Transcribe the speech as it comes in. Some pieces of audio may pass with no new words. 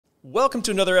Welcome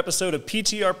to another episode of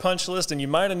PTR Punch List, and you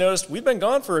might have noticed we've been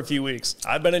gone for a few weeks.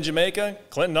 I've been in Jamaica,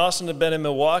 Clint and Austin have been in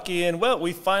Milwaukee, and well,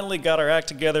 we finally got our act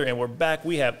together and we're back.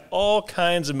 We have all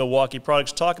kinds of Milwaukee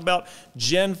products to talk about.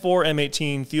 Gen 4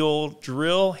 M18 Fuel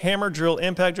drill, hammer drill,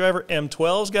 impact driver,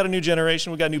 M12's got a new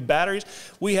generation, we got new batteries.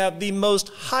 We have the most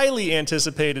highly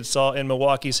anticipated saw in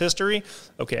Milwaukee's history.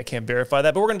 Okay, I can't verify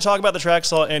that, but we're going to talk about the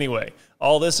Tracksaw anyway.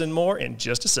 All this and more in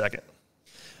just a second.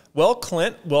 Well,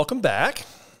 Clint, welcome back.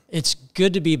 It's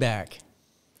good to be back.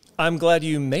 I'm glad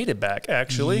you made it back,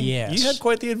 actually. Yes. You had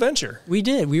quite the adventure. We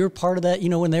did. We were part of that. You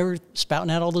know, when they were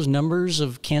spouting out all those numbers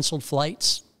of canceled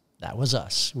flights, that was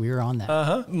us. We were on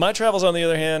that. My travels, on the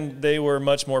other hand, they were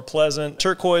much more pleasant.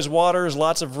 Turquoise waters,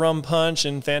 lots of rum punch,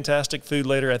 and fantastic food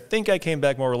later. I think I came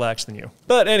back more relaxed than you.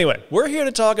 But anyway, we're here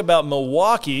to talk about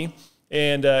Milwaukee,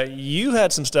 and you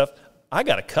had some stuff. I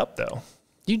got a cup, though.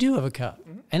 You do have a cup.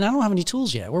 And I don't have any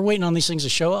tools yet. We're waiting on these things to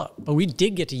show up. But we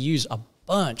did get to use a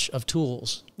bunch of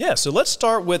tools. Yeah, so let's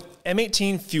start with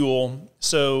M18 Fuel.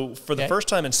 So for the first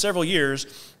time in several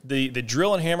years, the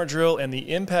drill and hammer drill and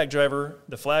the impact driver,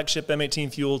 the flagship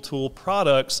M18 Fuel tool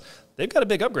products, they've got a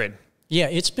big upgrade. Yeah,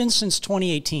 it's been since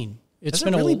 2018. Has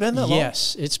it really been that long?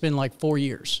 Yes, it's been like 4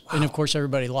 years. Wow. And of course,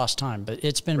 everybody lost time, but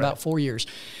it's been about 4 years.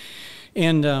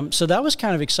 And so that was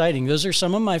kind of exciting. Those are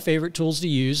some of my favorite tools to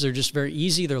use. They're just very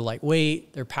easy. They're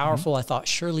lightweight. They're powerful. I thought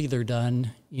surely they're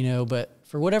done, you know, but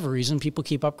for whatever reason, people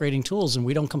keep upgrading tools and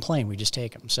we don't complain. We just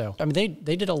take them. So, I mean,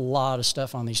 they did a lot of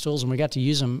stuff on these tools and we got to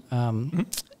use them.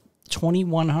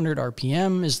 2100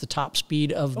 RPM is the top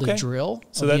speed of the drill.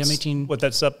 So that's, the M18. What,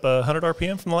 that's up 100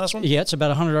 RPM from the last one? Yeah, it's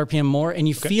about 100 RPM more and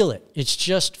you feel it. It's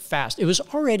just fast. It was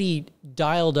already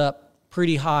dialed up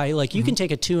pretty high. Like you can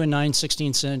take a 2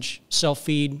 9/16 inch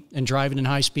self-feed and drive it in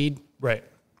high speed. Right.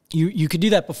 You could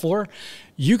do that before.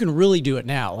 You can really do it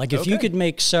now. Like if you could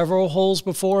make several holes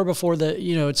before the,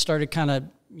 you know, it started kind of,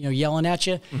 you know, yelling at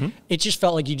you, it just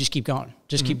felt like you just keep going.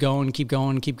 Just keep going, keep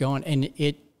going, keep going. And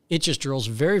it just drills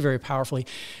very, very powerfully.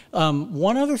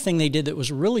 One other thing they did that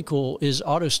was really cool is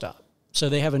auto stop. So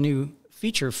they have a new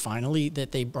feature finally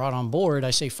that they brought on board. I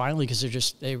say finally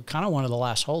because they were kind of one of the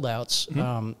last holdouts,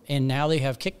 and now they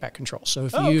have kickback control. So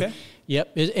if and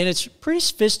it's pretty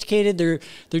sophisticated.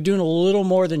 They're doing a little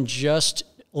more than just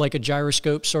like a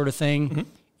gyroscope sort of thing,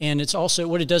 and it's also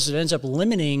what it does. It ends up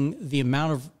limiting the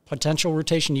amount of potential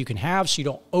rotation you can have, so you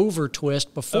don't over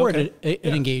twist before it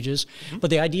engages. But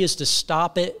the idea is to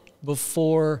stop it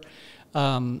before.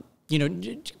 You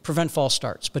know, prevent false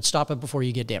starts, but stop it before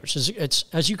you get damaged. It's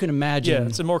as you can imagine. Yeah,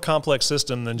 it's a more complex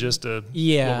system than just what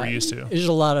we're used to. There's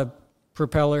a lot of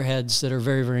propeller heads that are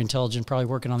very, very intelligent, probably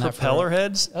working on that. Propeller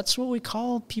heads? That's what we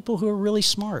call people who are really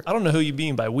smart. I don't know who you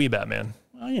mean by we, Batman.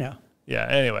 Well, you know. Yeah,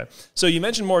 anyway. So you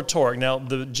mentioned more torque. Now,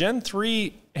 the Gen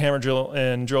 3 hammer drill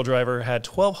and drill driver had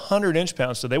 1,200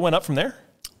 inch-pounds, so they went up from there?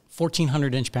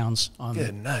 1,400 inch-pounds on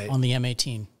the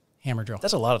M18. Hammer drill.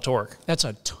 That's a lot of torque. That's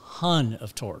a ton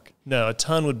of torque. No, a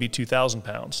ton would be 2,000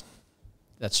 pounds.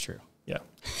 That's true. Yeah.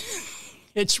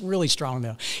 It's really strong,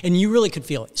 though. And you really could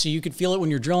feel it. So you could feel it when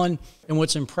you're drilling. And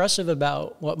what's impressive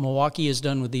about what Milwaukee has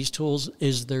done with these tools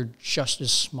is they're just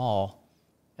as small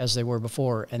as they were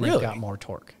before, and they've got more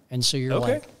torque. And so you're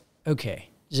like, okay.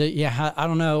 So, yeah, I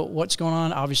don't know what's going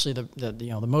on. Obviously,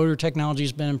 the motor technology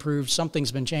has been improved.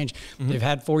 Something's been changed. They've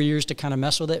had 4 years to kind of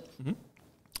mess with it.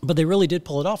 But they really did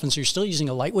pull it off, and so you're still using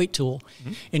a lightweight tool,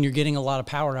 and you're getting a lot of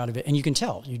power out of it. And you can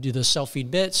tell. You do the self-feed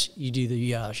bits, you do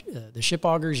the ship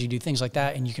augers, you do things like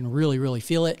that, and you can really, really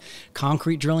feel it.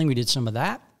 Concrete drilling, we did some of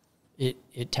that.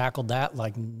 It tackled that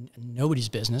like nobody's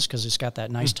business because it's got that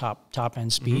nice top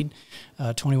end speed.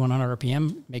 2100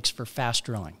 RPM makes for fast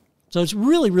drilling. So it's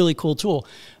really, really cool tool.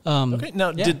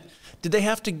 Now did they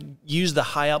have to use the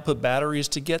high output batteries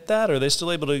to get that, or are they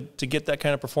still able to get that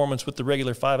kind of performance with the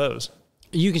regular 5.0s?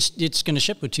 It's going to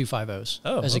ship with 2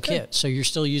 5.0s as a kit, so you're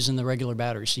still using the regular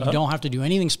batteries. So you don't have to do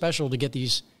anything special to get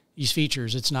these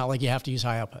features. It's not like you have to use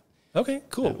high output. Okay,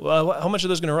 cool. How much are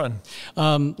those going to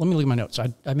run? Let me look at my notes.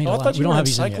 I made a lot. I thought you were an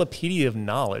encyclopedia of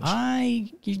knowledge.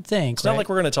 You'd think. It's not like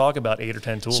we're going to talk about 8 or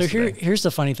 10 tools. So here's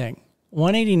the funny thing: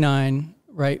 189,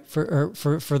 right, for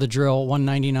the drill,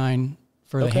 199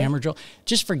 for the hammer drill.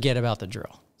 Just forget about the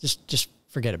drill. Just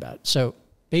forget about it. So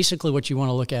basically what you want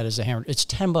to look at is the hammer. It's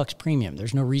 $10 premium.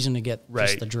 There's no reason to get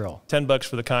just the drill. $10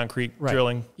 for the concrete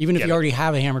drilling. Even if you already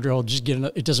have a hammer drill, just get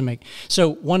it. It doesn't make.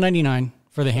 So $199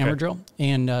 for the hammer drill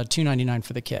and $299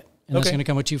 for the kit. And it's going to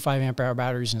come with 2 5-amp-hour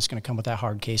batteries, and it's going to come with that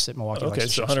hard case that Milwaukee likes to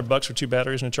so $100 for 2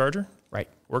 batteries and a charger? Right.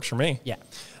 Works for me. Yeah.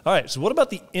 All right, so what about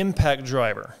the impact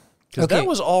driver? Because that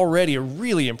was already a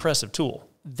really impressive tool.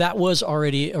 That was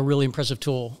already a really impressive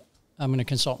tool. I'm going to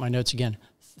consult my notes again.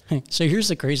 So here's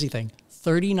the crazy thing,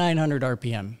 3,900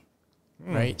 RPM,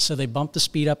 right? So they bumped the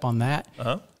speed up on that,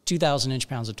 2,000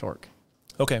 inch-pounds of torque.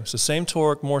 Okay, so same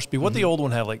torque, more speed. What the old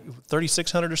one have, like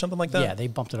 3,600 or something like that? Yeah, they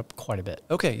bumped it up quite a bit.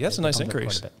 Okay, that's a nice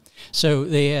increase. So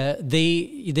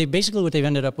they basically what they've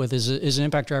ended up with is an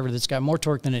impact driver that's got more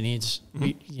torque than it needs.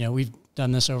 We've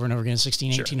done this over and over again.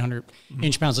 1,800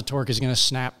 inch-pounds of torque is going to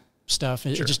snap stuff.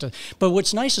 But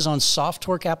what's nice is on soft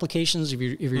torque applications, if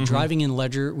you're driving in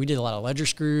ledger, we did a lot of ledger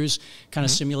screws, kind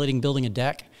of simulating building a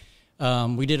deck.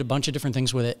 We did a bunch of different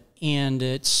things with it, and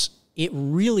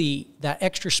that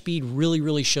extra speed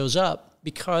really shows up,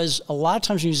 because a lot of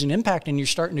times when you're using impact and you're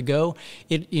starting to go,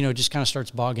 it just kind of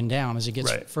starts bogging down as it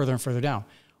gets further and further down.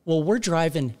 Well, we're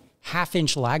driving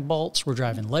 1/2-inch lag bolts, we're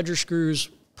driving ledger screws,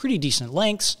 pretty decent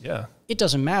lengths. Yeah. It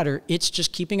doesn't matter. It's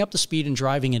just keeping up the speed and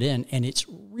driving it in, and it's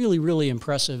really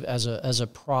impressive as a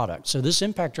product. So this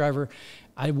impact driver,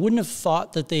 I wouldn't have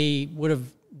thought that they would have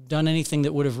done anything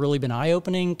that would have really been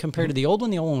eye-opening compared to the old one.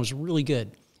 The old one was really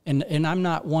good. And I'm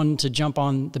not one to jump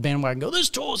on the bandwagon and go, this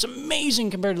tool is amazing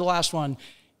compared to the last one.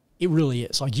 It really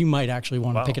is. Like, you might actually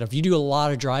want to pick it up. If you do a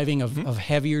lot of driving of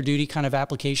heavier duty kind of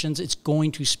applications, it's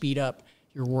going to speed up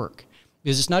your work.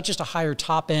 Because it's not just a higher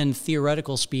top-end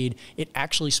theoretical speed. It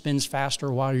actually spins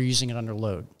faster while you're using it under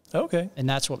load. Okay. And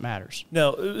that's what matters.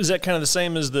 Now, is that kind of the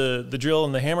same as the drill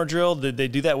and the hammer drill? Did they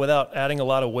do that without adding a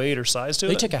lot of weight or size to it?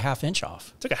 They took a 1/2 inch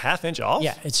off. Took a 1/2 inch off?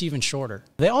 Yeah, it's even shorter.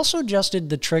 They also adjusted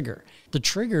the trigger. The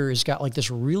trigger has got like this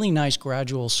really nice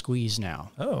gradual squeeze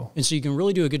now. Oh. And so you can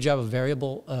really do a good job of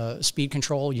variable speed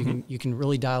control. You can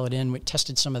really dial it in. We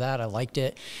tested some of that. I liked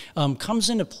it. Comes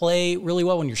into play really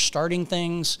well when you're starting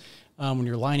things, when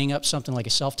you're lining up something like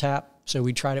a self-tap. So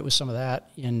we tried it with some of that.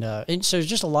 And so there's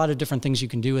just a lot of different things you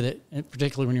can do with it, and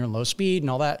particularly when you're in low speed and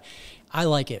all that. I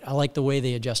like it. I like the way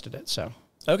they adjusted it. So.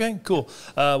 Okay, cool.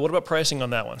 What about pricing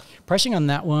on that one? Pricing on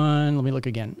that one, let me look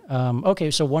again. Okay,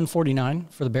 so $149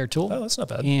 for the bare tool. Oh, that's not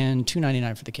bad. And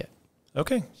 $299 for the kit.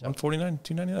 Okay, $149,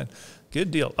 $299. Good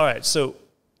deal. All right, so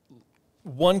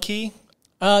one key?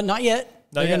 Not yet.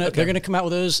 They're going to come out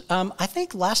with those. I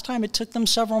think last time it took them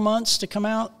several months to come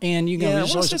out, and you can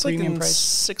always a premium price.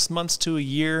 6 months to a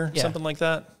year, something like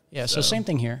that. Yeah, so same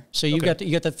thing here. So you got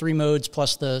the 3 modes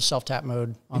plus the self-tap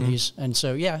mode on these, and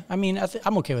so I mean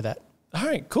I'm okay with that. All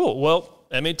right, cool. Well,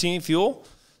 M18 Fuel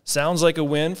sounds like a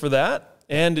win for that,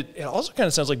 and it also kind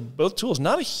of sounds like both tools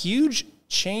not a huge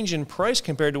change in price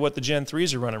compared to what the Gen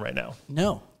 3s are running right now.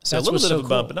 No, so a little bit of a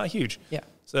bump, but not huge. Yeah.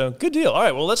 So good deal. All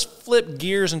right, well, let's flip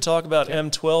gears and talk about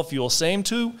M12 Fuel. Same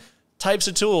two types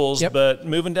of tools, but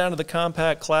moving down to the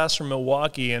compact class from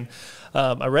Milwaukee. And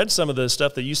I read some of the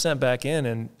stuff that you sent back in,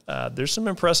 and there's some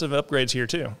impressive upgrades here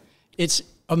too. It's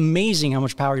amazing how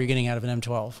much power you're getting out of an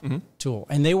M12 tool.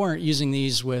 And they weren't using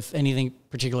these with anything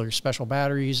particular special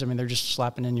batteries. I mean, they're just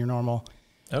slapping in your normal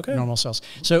cells.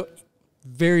 So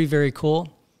very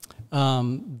cool.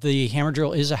 The hammer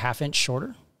drill is a 1/2 inch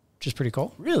shorter, which is pretty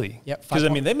cool. Really? Yep. Because, I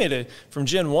mean, they made from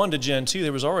Gen 1 to Gen 2,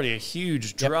 there was already a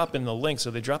huge drop in the length,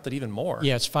 so they dropped it even more.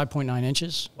 Yeah, it's 5.9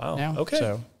 inches now. Okay.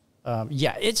 So,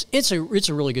 it's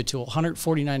a really good tool.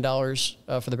 $149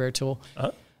 for the bare tool.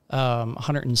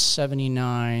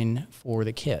 $179 for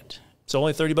the kit. So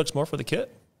only $30 more for the kit?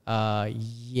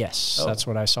 Yes, that's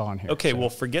what I saw on here. Okay, well,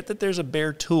 forget that there's a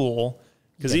bare tool.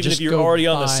 Because even if you're already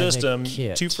on the system,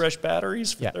 2 fresh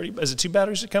batteries for 30. Is it 2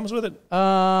 batteries that comes with it?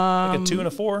 Like a 2 and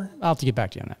a 4? I'll have to get back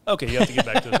to you on that. Okay, you have to get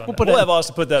back to us on that. We'll have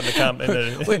Austin put that in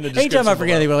the description. Anytime I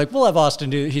forget anything, we're like, we'll have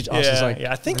Austin do. Austin's like,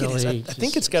 I think really, it is. I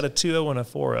think it's got a 2.0 and a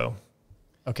 4.0.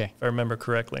 Okay, if I remember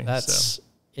correctly. That's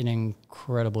an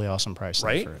incredibly awesome price,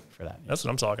 right? For that. That's what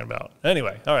I'm talking about.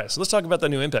 Anyway, all right. So let's talk about that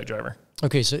new impact driver.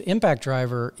 Okay, so impact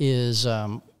driver is.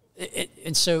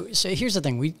 And so here's the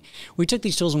thing. We took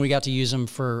these tools and we got to use them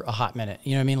for a hot minute.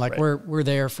 You know what I mean? Like we're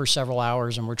there for several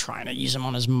hours and we're trying to use them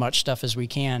on as much stuff as we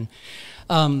can.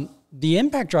 The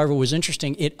impact driver was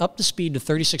interesting. It upped the speed to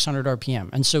 3,600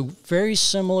 RPM. And so very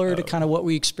similar to kind of what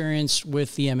we experienced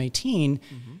with the M18,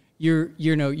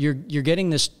 you're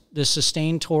getting this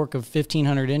sustained torque of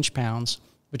 1,500 inch-pounds,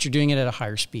 but you're doing it at a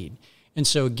higher speed. And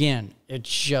so again, it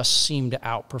just seemed to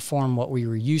outperform what we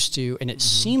were used to, and it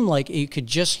seemed like it could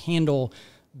just handle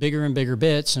bigger and bigger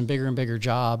bits and bigger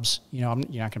jobs. You know,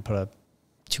 you're not going to put a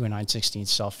 2 9/16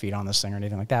 self feed on this thing or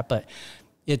anything like that, but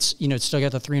it's it's still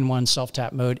got the 3-in-1 self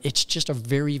tap mode. It's just a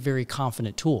very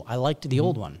confident tool. I liked the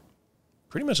old one.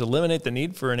 Pretty much eliminate the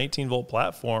need for an 18-volt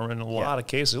platform in a lot of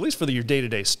cases, at least for your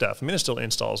day-to-day stuff. I mean, there's still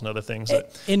installs and other things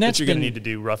that you're going to need to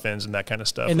do, rough ends and that kind of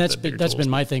stuff. And that's been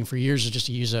my thing for years, is just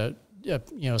to use a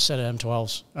set of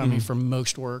M12s. I mean, for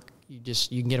most work,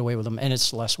 you can get away with them, and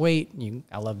it's less weight.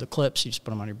 I love the clips. You just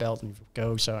put them on your belt and you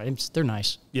go. So they're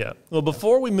nice. Yeah. Well,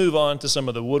 before we move on to some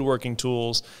of the woodworking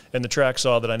tools and the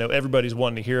Tracksaw that I know everybody's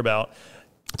wanting to hear about.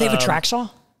 They have a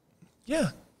Tracksaw?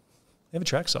 Yeah. They have a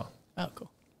Tracksaw. Oh, cool.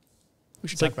 We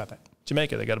should talk about that.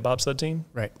 Jamaica, they got a bobsled team.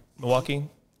 Right. Milwaukee.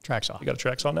 Tracksaw. You got a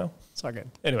Tracksaw now? It's all good.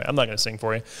 Anyway, I'm not going to sing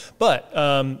for you. But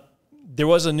there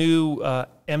was a new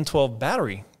M12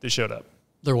 battery that showed up.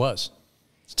 There was.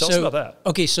 Tell us about that.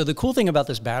 Okay, so the cool thing about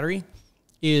this battery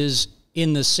is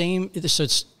in the same, so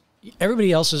it's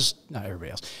everybody else's, not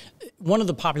everybody else. One of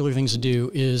the popular things to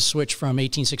do is switch from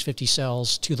 18650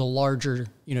 cells to the larger,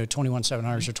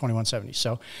 21700s or 2170s.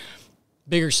 So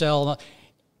bigger cell.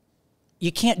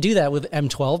 You can't do that with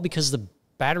M12 because the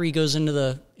battery goes into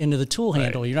the tool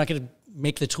handle. Right. You're not going to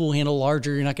make the tool handle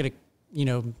larger. You're not going to,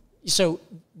 so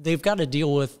they've got to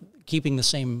deal with keeping the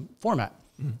same format.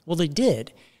 Mm. Well, they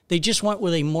did. They just went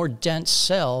with a more dense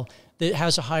cell that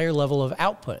has a higher level of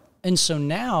output. And so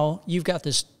now you've got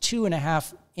this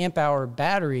 2.5 amp hour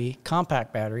battery,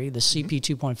 compact battery, the CP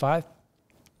 2.5,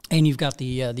 and you've got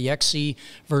the XC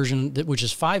version, which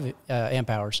is 5 amp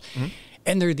hours. Mm-hmm.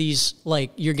 And they're these,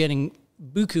 like, you're getting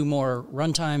buku more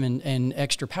runtime and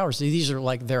extra power. So these are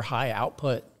like their high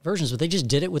output versions, but they just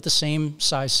did it with the same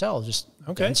size cell, just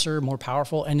denser, more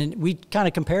powerful. And then we kind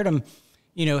of compared them,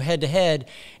 head to head,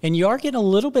 and you are getting a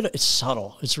little bit it's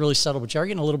subtle. It's really subtle, but you are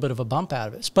getting a little bit of a bump out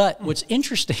of it. But what's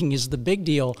interesting is the big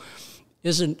deal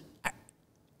isn't,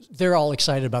 they're all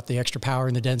excited about the extra power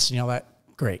and the density and all that.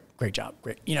 Great job.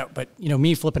 Great. But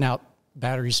me flipping out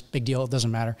batteries, big deal. It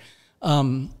doesn't matter.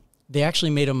 They actually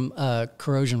made them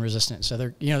corrosion resistant, so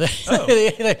they're they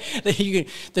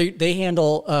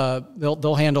handle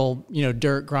they'll handle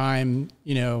dirt, grime,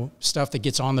 stuff that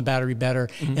gets on the battery better,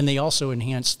 and they also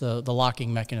enhance the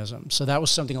locking mechanism. So that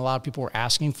was something a lot of people were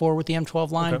asking for with the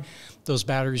M12 line. Okay. Those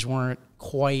batteries weren't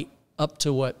quite up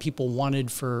to what people wanted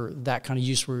for that kind of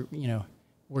use, where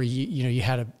you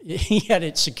had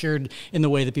it secured in the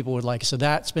way that people would like. So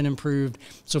that's been improved.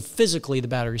 So physically, the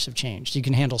batteries have changed. You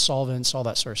can handle solvents, all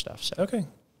that sort of stuff. So. Okay,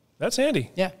 that's handy.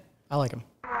 Yeah, I like them.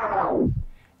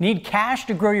 Need cash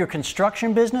to grow your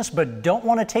construction business but don't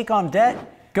want to take on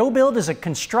debt? GoBuild is a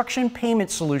construction payment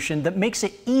solution that makes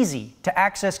it easy to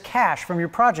access cash from your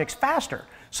projects faster,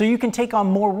 so you can take on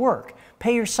more work,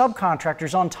 pay your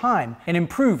subcontractors on time, and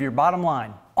improve your bottom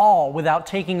line, all without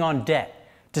taking on debt.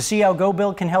 To see how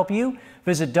GoBuild can help you,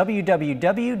 visit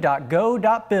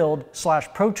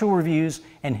www.go.build/ProToolReviews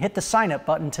and hit the sign up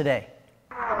button today.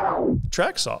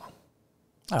 Tracksaw.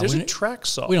 There's a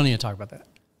Tracksaw. We don't need to talk about that.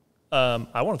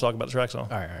 I want to talk about the Tracksaw.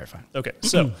 All right, fine. Okay,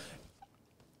 so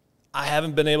I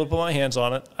haven't been able to put my hands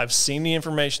on it. I've seen the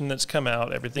information that's come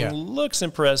out. Everything looks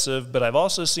impressive, but I've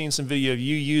also seen some video of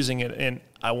you using it, and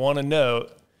I want to know,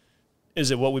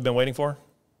 is it what we've been waiting for?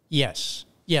 Yes.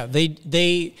 Yeah,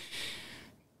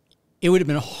 it would have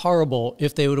been horrible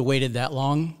if they would have waited that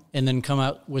long and then come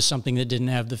out with something that didn't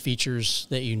have the features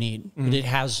that you need. Mm-hmm. But it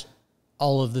has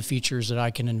all of the features that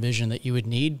I can envision that you would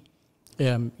need.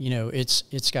 It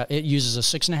uses a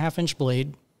 6.5-inch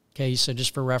blade. Okay, so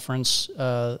just for reference,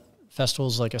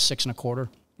 Festool's like a 6 1/4.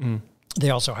 Mm.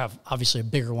 They also have obviously a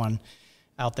bigger one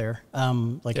out there.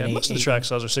 Most of the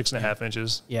Tracksaws are 6.5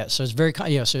 inches. Yeah, so it's very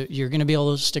so you're going to be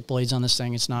able to stick blades on this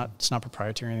thing. It's not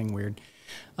proprietary or anything weird.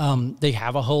 They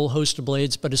have a whole host of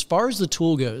blades, but as far as the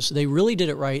tool goes, they really did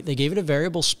it right. They gave it a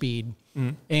variable speed.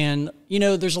 Mm. And,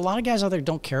 there's a lot of guys out there that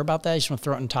don't care about that. You just want to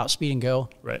throw it in top speed and go.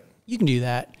 Right. You can do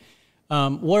that.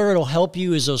 Where it'll help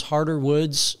you is those harder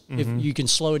woods. Mm-hmm. If you can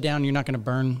slow it down, you're not going to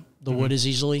burn the wood as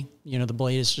easily. The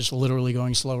blade is just literally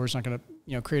going slower. It's not going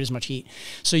to, create as much heat.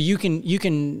 So you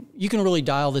can really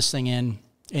dial this thing in.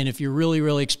 And if you're really,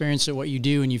 really experienced at what you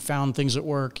do and you found things that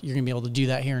work, you're going to be able to do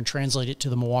that here and translate it to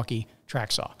the Milwaukee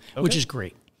Tracksaw, which is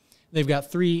great. They've got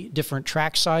 3 different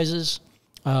track sizes,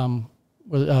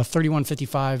 with a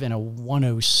 3155 and a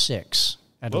 106.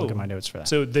 I had to look at my notes for that.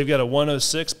 So they've got a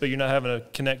 106, but you're not having to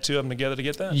connect 2 of them together to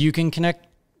get that? You can connect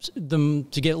them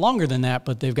to get longer than that,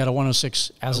 but they've got a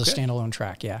 106 as a standalone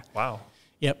track, yeah. Wow.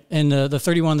 Yep, and the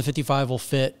 31 and the 55 will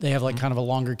fit. They have kind of a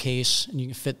longer case, and you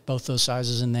can fit both those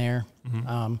sizes in there.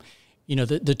 Mm-hmm.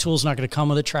 The tool's not going to come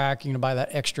with a track. You're going to buy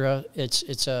that extra. It's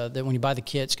that when you buy the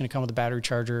kit, it's going to come with a battery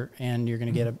charger, and you're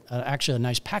going to get actually a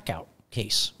nice pack out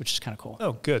case, which is kind of cool.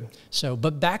 Oh, good. So,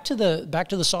 but back to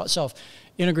the saw itself.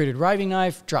 Integrated riving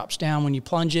knife, drops down when you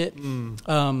plunge it.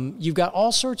 You've got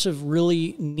all sorts of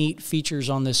really neat features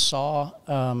on this saw.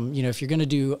 If you're going to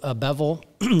do a bevel,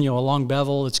 a long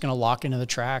bevel, it's going to lock into the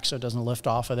track so it doesn't lift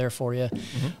off of there for you.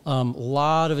 Mm-hmm. A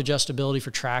lot of adjustability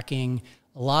for tracking,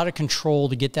 a lot of control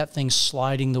to get that thing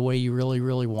sliding the way you really,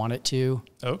 really want it to.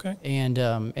 Okay.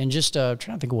 And just trying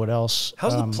to think of what else.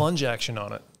 How's the plunge action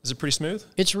on it? Is it pretty smooth?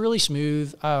 It's really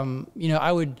smooth. You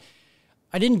know,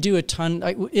 I didn't do a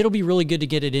ton. It'll be really good to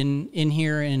get it in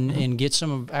here and get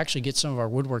some of our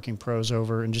woodworking pros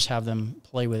over and just have them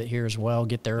play with it here as well,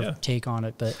 get their take on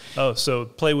it. But so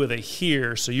play with it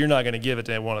here. So you're not going to give it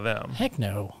to one of them? Heck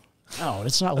no. No,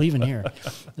 it's not leaving here.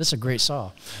 This is a great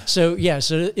saw. So yeah,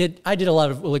 I did a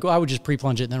lot of, like, I would just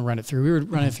pre-plunge it and then run it through. We were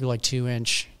running it through like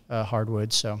 2-inch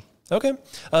hardwood. So okay.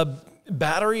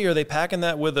 Battery, are they packing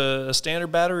that with a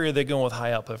standard battery, or are they going with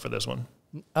high output for this one?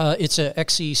 It's a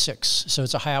XE6, so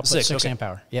it's a high output 6 amp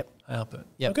hour. Yep. High output.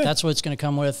 Yep. Okay. That's what it's going to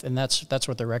come with, and that's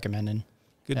what they're recommending.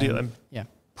 Good deal. Yeah.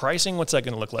 Pricing, what's that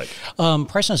going to look like?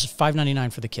 Pricing is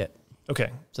 $599 for the kit. Okay.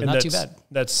 So not too bad.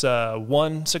 That's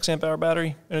one 6 amp hour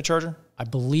battery and a charger? I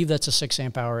believe that's a 6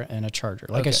 amp hour and a charger.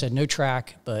 Like I said, no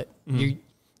track, but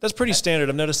that's pretty standard.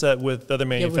 I've noticed that with other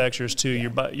manufacturers too. You're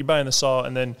buying the saw,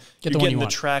 and then you're getting the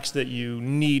tracks that you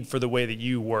need for the way that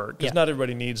you work. Because not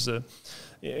everybody needs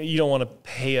you don't want to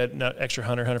pay an extra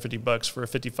 $100-$150 for a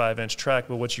 55-inch track,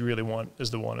 but what you really want is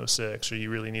the 106, or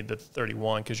you really need the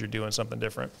 31 because you're doing something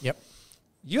different. Yep.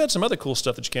 You had some other cool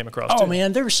stuff that you came across too. Oh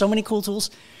man, there were so many cool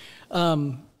tools.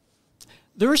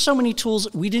 There were so many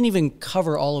tools. We didn't even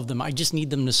cover all of them. I just need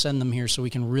them to send them here so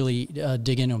we can really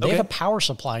dig into them. They have a power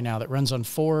supply now that runs on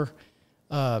 4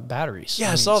 batteries.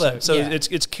 Yeah, I saw that. So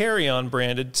it's carry-on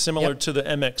branded, similar to the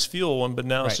MX Fuel one, but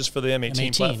now it's just for the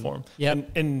M18 platform.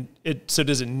 Yep. So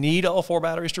does it need all 4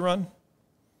 batteries to run?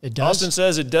 It does. Austin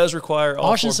says it does require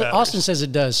all 4 batteries. Austin says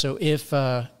it does. So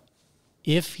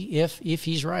if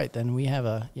he's right, then we have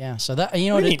So that, you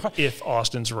know, if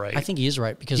Austin's right, I think he is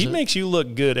right, because he makes you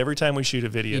look good every time we shoot a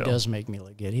video. He does make me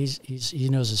look good. He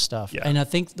knows his stuff. Yeah. And I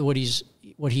think what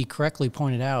he correctly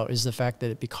pointed out is the fact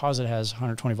that because it has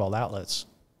 120 volt outlets,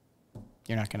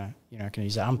 you're not gonna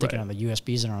use that. I'm thinking on the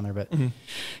USBs that are on there, but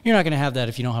you're not gonna have that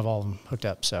if you don't have all of them hooked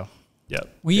up. So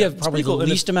we have probably the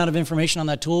least amount of information on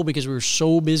that tool because we were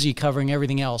so busy covering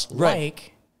everything else. Right.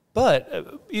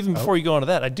 But even before you go on to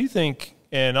that, I do think,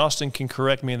 and Austin can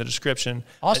correct me in the description.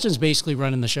 Austin's basically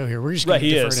running the show here. We're just going to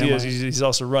defer to him. He's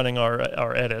also running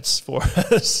our edits for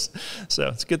us. So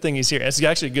it's a good thing he's here. It's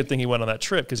actually a good thing he went on that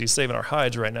trip because he's saving our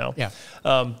hides right now. Yeah.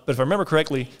 But if I remember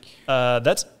correctly,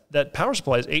 that power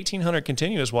supply is 1,800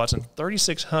 continuous watts and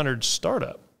 3,600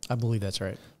 startup. I believe that's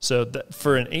right. So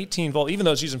for an 18 volt, even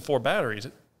though it's using 4 batteries,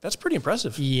 that's pretty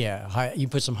impressive. Yeah. You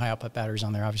put some high output batteries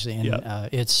on there, obviously, and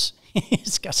it's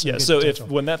got some good so potential.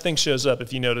 when that thing shows up,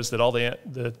 if you notice that all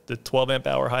the 12 amp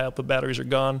hour high output batteries are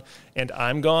gone and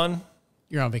I'm gone,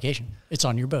 you're on vacation. It's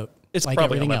on your boat. It's like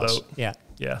probably on my else. boat. Yeah.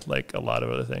 Yeah, like a lot of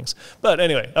other things. But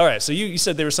anyway, all right. So you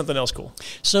said there was something else cool.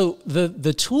 So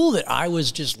the tool that I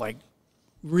was just like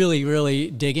really,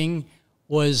 really digging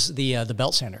was the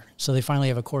belt sander. So they finally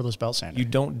have a cordless belt sander. You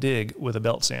don't dig with a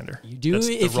belt sander. You do. That's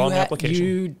the wrong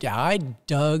application. I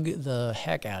dug the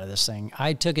heck out of this thing.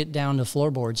 I took it down to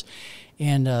floorboards,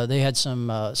 and they had some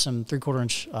 3/4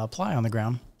 inch ply on the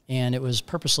ground, and it was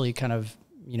purposely kind of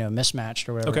mismatched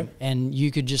or whatever. Okay. And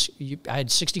you could I had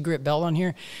 60 grit belt on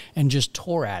here, and just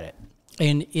tore at it,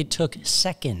 and it took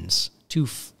seconds to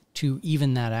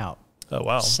even that out. Oh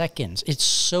wow! Seconds. It's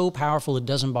so powerful it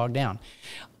doesn't bog down.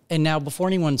 And now, before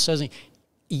anyone says anything,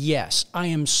 yes, I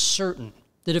am certain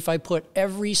that if I put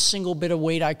every single bit of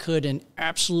weight I could and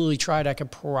absolutely tried, I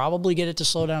could probably get it to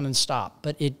slow down and stop.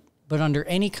 But under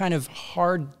any kind of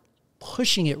hard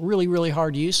pushing it, really, really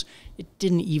hard use, it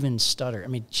didn't even stutter. I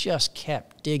mean, just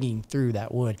kept digging through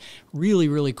that wood. Really,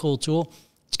 really cool tool.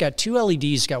 It's got 2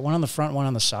 LEDs. It's got one on the front, one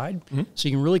on the side, so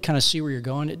you can really kind of see where you're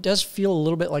going. It does feel a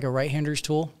little bit like a right-hander's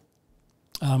tool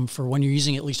for when you're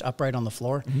using it at least upright on the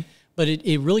floor. But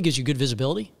it really gives you good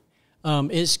visibility.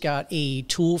 It's got a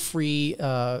tool-free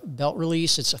belt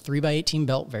release. It's a 3x18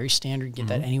 belt, very standard. You get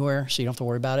that anywhere, so you don't have to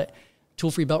worry about it.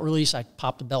 Tool-free belt release. I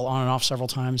popped the belt on and off several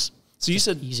times. So you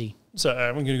said easy. So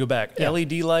I'm going to go back. Yeah.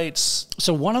 LED lights.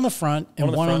 So one on the front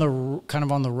and one on the kind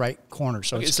of on the right corner.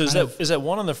 So, so is that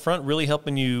one on the front really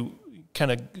helping you kind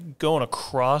of going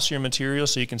across your material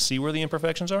so you can see where the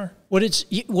imperfections are? Well,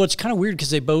 it's kind of weird because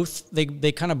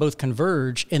they kind of both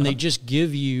converge, and they just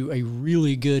give you a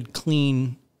really good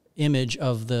clean image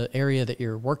of the area that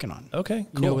you're working on. Okay,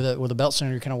 cool. You know, with a belt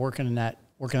sander, you're kind of working in that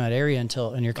area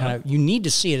and you're kind of you need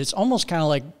to see it. It's almost kind of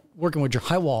like working with your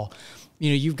drywall.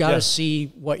 You've got to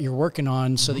see what you're working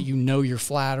on so that you're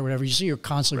flat or whatever. You see, you're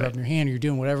constantly rubbing your hand, or you're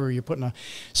doing whatever you're putting on.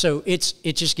 So it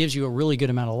just gives you a really good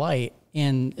amount of light,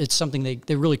 and it's something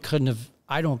they really couldn't have.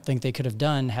 I don't think they could have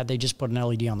done had they just put an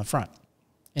LED on the front,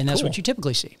 and that's what you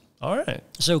typically see. All right.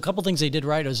 So a couple things they did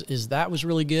right is that was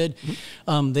really good.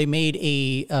 They made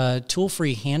a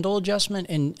tool-free handle adjustment,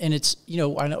 and it's, you know,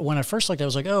 when I first looked at it, I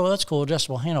was like, oh, well, that's cool,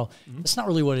 adjustable handle. That's not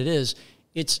really what it is.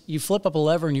 It's you flip up a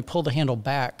lever and you pull the handle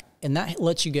back, and that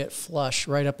lets you get flush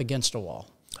right up against a wall.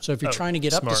 So if you're trying to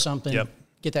get up to something,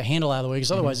 get that handle out of the way,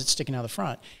 because otherwise it's sticking out the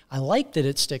front. I like that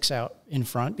it sticks out in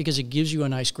front because it gives you a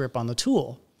nice grip on the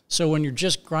tool. So when you're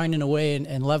just grinding away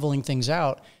and leveling things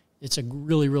out, it's a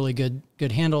really, really good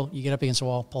handle. You get up against the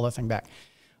wall, pull that thing back.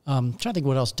 I'm trying to think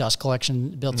what else. Dust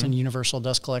collection, built-in universal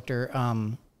dust collector.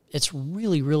 It's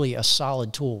really, really a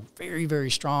solid tool. Very, very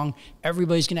strong.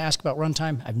 Everybody's going to ask about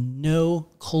runtime. I have no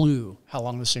clue how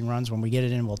long this thing runs. When we get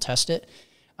it in, we'll test it.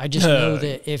 I just know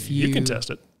that if you can test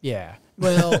it. Yeah.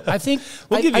 Well, I think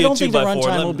I don't think the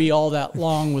runtime will be all that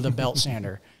long with a belt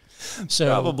sander. So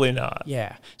probably not.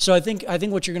 Yeah. So I think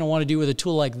what you're going to want to do with a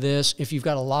tool like this, if you've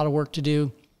got a lot of work to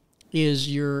do, is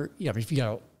if you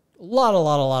got a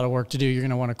lot of work to do, you're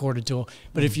going to want a corded tool.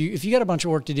 But if you got a bunch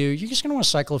of work to do, you're just going to want to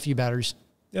cycle a few batteries.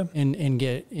 Yeah. And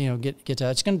get to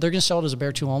that. They're going to sell it as a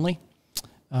bare tool only.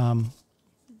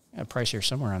 A price here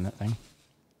somewhere on that thing.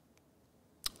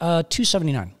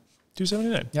 $279.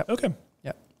 $279. Yep. Okay.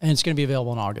 Yep. And it's going to be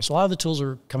available in August. A lot of the tools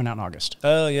are coming out in August.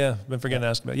 Oh yeah, been forgetting to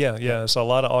ask about. Yeah. So a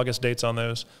lot of August dates on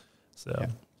those. So. Yeah.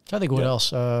 I think what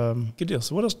else? Good deal.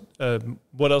 So what else?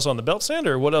 What else on the belt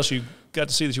sander? Or what else you got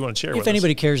to see that you want to share with us? If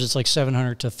anybody cares, it's like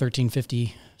 700 to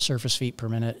 1350 surface feet per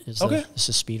minute is the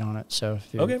speed on it. So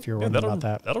if you're wondering about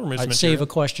that, I'd save a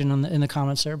question in the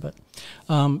comments there. But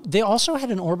they also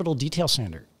had an orbital detail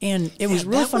sander, and it was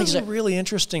really funny. That was a really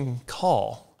interesting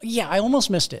call. Yeah, I almost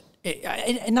missed it.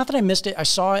 Not that I missed it. I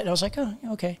saw it, and I was like, oh,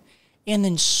 okay. And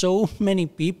then so many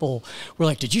people were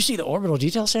like, did you see the orbital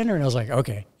detail sander? And I was like,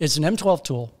 okay, it's an M12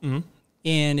 tool.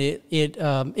 And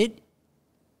it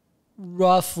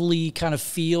roughly kind of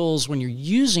feels when you're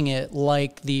using it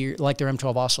like their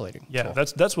M12 oscillating tool.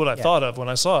 That's what I thought of when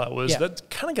I saw it, was that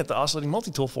kind of get the oscillating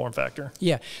multi-tool form factor.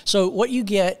 Yeah. So what you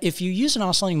get, if you use an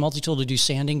oscillating multi-tool to do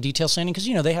sanding, detail sanding, because,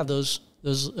 you know, they have those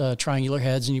triangular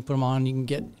heads and you put them on, you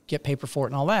can get paper for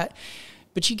it and all that.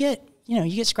 But you get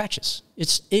scratches.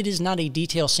 It is not a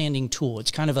detail sanding tool.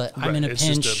 It's kind of I'm in a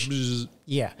pinch. Just a bzz,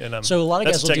 yeah. So a lot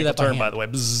of guys will do that by hand. By the way.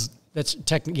 Bzz. That's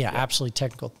absolutely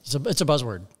technical. It's a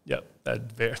buzzword. Yep. I'll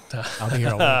be here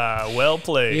all week. Well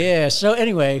played. Yeah. So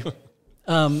anyway,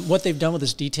 what they've done with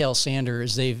this detail sander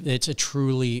is it's a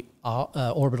truly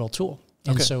orbital tool,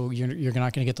 and so you're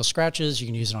not going to get those scratches. You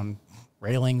can use it on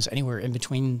railings, anywhere in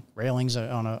between railings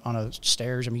on a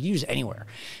stairs. I mean, you use it anywhere,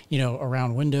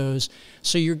 around windows.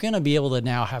 So you're going to be able to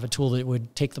now have a tool that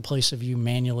would take the place of you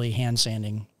manually hand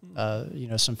sanding,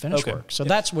 some finish work. So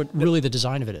that's what really the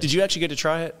design of it is. Did you actually get to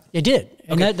try it? It did.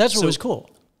 And that's what was cool.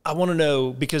 I want to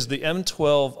know, because the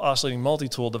M12 oscillating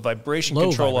multi-tool, the vibration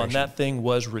control on that thing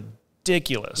was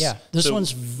ridiculous. Yeah, this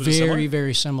one's very,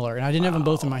 very similar. And I didn't have them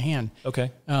both in my hand. Okay.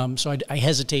 So I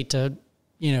hesitate to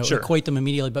equate them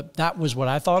immediately, but that was what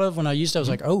I thought of when I used it. I was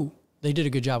like, oh, they did a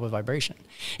good job with vibration.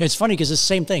 And it's funny because it's the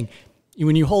same thing.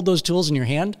 When you hold those tools in your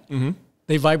hand,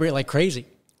 they vibrate like crazy.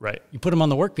 Right. You put them on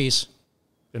the workpiece,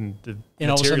 and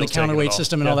all of a sudden the counterweight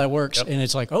system and all that works, and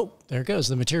it's like, oh, there it goes.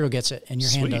 The material gets it, and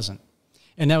your hand doesn't.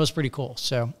 And that was pretty cool.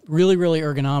 So really, really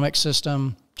ergonomic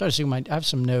system. Try to see I have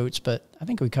some notes, but I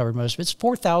think we covered most of it. It's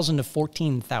 4,000 to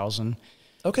 14,000.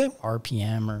 Okay.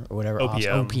 RPM or whatever.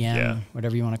 OPM,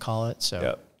 whatever you want to call it.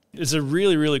 So it's a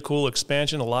really, really cool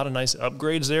expansion. A lot of nice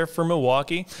upgrades there for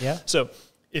Milwaukee. Yeah. So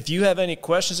if you have any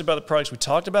questions about the products we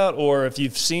talked about, or if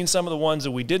you've seen some of the ones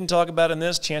that we didn't talk about in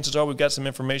this, chances are we've got some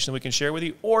information that we can share with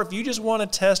you. Or if you just want to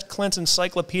test Clint's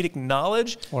encyclopedic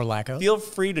knowledge, or lack of, feel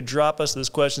free to drop us those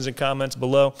questions and comments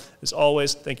below. As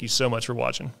always, thank you so much for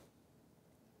watching.